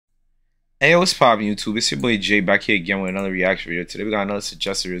Hey, what's poppin' YouTube? It's your boy Jay back here again with another reaction video. Today we got another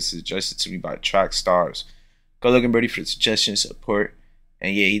suggested suggested to me by Track Stars. Go looking birdie for the suggestion support.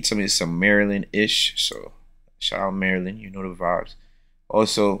 And yeah, he told me it's some Maryland-ish. So shout out Maryland, you know the vibes.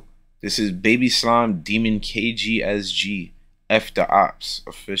 Also, this is Baby Slime Demon Kgsg F the Opps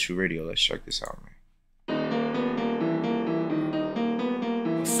official radio. Let's check this out, man.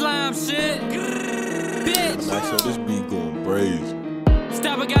 Slime shit. Bitch. Like, so this beat going crazy.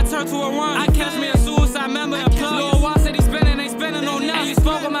 Stepper got turned to a run. I catch me a suicide member and plug. Lil Wall said he spinning, ain't spinning on nothing. And you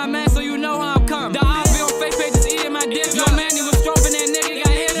spoke with my man, so you know how I'm coming. The odds be on fake pages eating my dick. Your man, he was stroking that nigga,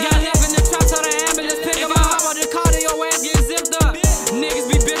 got hit up. Got left in the trap, so the ambulance pick him up. How about the car to your ass getting zipped up?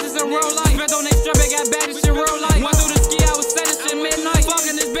 Niggas be bitches in real life. Spent on they strip, they got bad as shit real life. Went through the ski, I was setting shit midnight.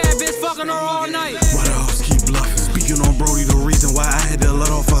 Fucking this bad bitch, fucking her all night. Why the hoes keep bluffing? Speaking on Brody, the reason why I had to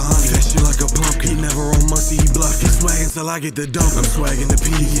let off 100. That shit like a pumpkin. He never on musty, he bluffing. He swagging till I get the dump. I'm swagging the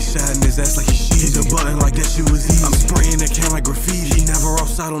P. He get shot in his ass like he shit. Hit the button like that shit was easy. I'm spraying the can like graffiti. He never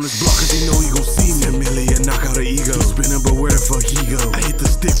offside on his block cause he know he gon' see me. 10 million, knock out the ego. He spinning, but where the fuck he go? I hit the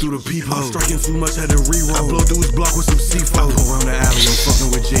stick through the peephole. I'm striking too much, had to re-roll. I blow through his block with some C4. I pull around the alley, I'm fucking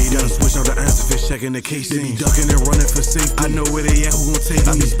with JD. Gotta switch out the answer fish, checking the case. They be ducking and running for safety. I know where they at, who gon' take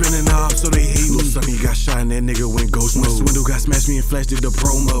me? I be spinning the Opps so they hate me. Lil Sonny got shot and that nigga went ghost mode. Swindle got smashed me and Flash did the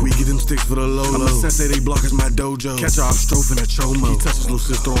promo. We get them sticks for the low. I'm a sensei, they block as my dojo. Catch a Opps in a chomo. He touches little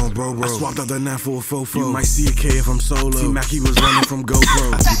sister on bro. I swapped out the 9 for a fofo. You might see a K if I'm solo. T-Mac, he was running from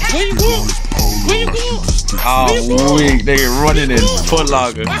GoPro. Where you going? Where you going? Oh, weak. They running in Foot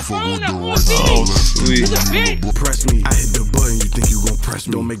Locker. Oh, sweet. Press me. I hit the button, you think you gon' press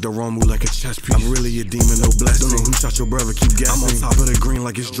me. Don't make the wrong move like a chess piece. I'm really a demon, no blessing. Don't know who shot your brother, keep guessing. I'm on top of the green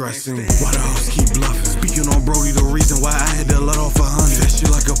like it's dressing. Why the hoes keep bluffing? Speaking on Brody, the reason why I had to let off 100. That shit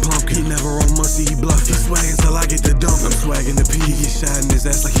like a pumpkin. He never on musty, he bluffing. He swagging till I get the dump. I'm swagging the P. He get shot in his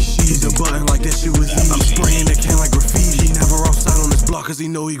ass like he shit. Hit the button like that shit was easy. I'm spraying the can like graffiti. He never offside on his block cause he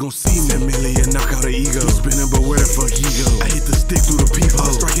know he gon' see me. 10 million, knock out the ego. He spinning, but where the fuck he go? I hit the stick through the peephole.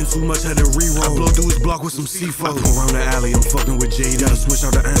 I'm striking too much, had to re-roll. I blow through his block with some C4. I pull around the alley, I'm fucking with JD. Gotta switch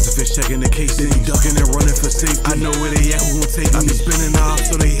out the answer fish, checking the case. Then he ducking and running for safety. I know where they at, who gon' take me? I be spinning the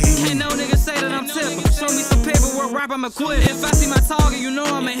Opps so they hate me. And no niggas say that I'm tipping. Show me some paperwork, rap, I'ma quit. If I see my target, you know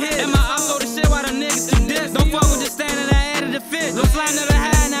I'ma hit. And my Opps throw the shit while the niggas can diss. Don't fuck with the standing, I added the fit. Look flying to the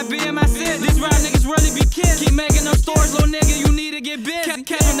high and I be in my sit. These rap niggas really be kids. Keep making up stories, little nigga, you need to get busy.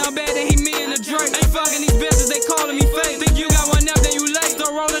 Catching out bad that he me and the Drake. Ain't fucking these bitches, they calling me fake. Think you got one up, then you late.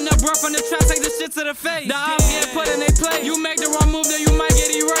 Start rolling up, bro, from the trap, take the shit to the face. The Opps get put in they place. You make the wrong move, then you might get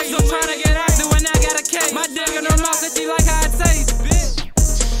erased. So tryna get active when I got a case. My dick in her mouth, and she like how it tastes, bitch.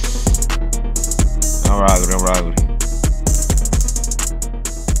 I'm rocking, I'm rocking.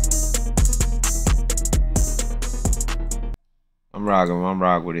 I'm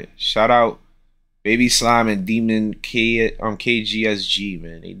rocking with it. Shout out Baby Slime and Demon Kgsg,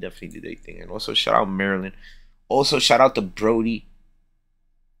 man. They definitely did their thing. And also shout out Maryland. Also shout out to Brody.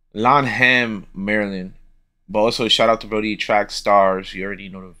 Lonham, Maryland. But also shout out to Brody Track Stars. You already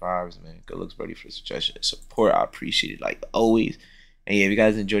know the vibes, man. Good looks, Brody, for the suggestion and support. I appreciate it like always. And yeah, if you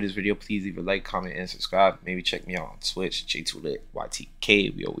guys enjoyed this video, please leave a like, comment, and subscribe. Maybe check me out on Twitch,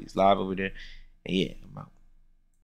 JAY2LITTV. We always live over there. And yeah, I'm out.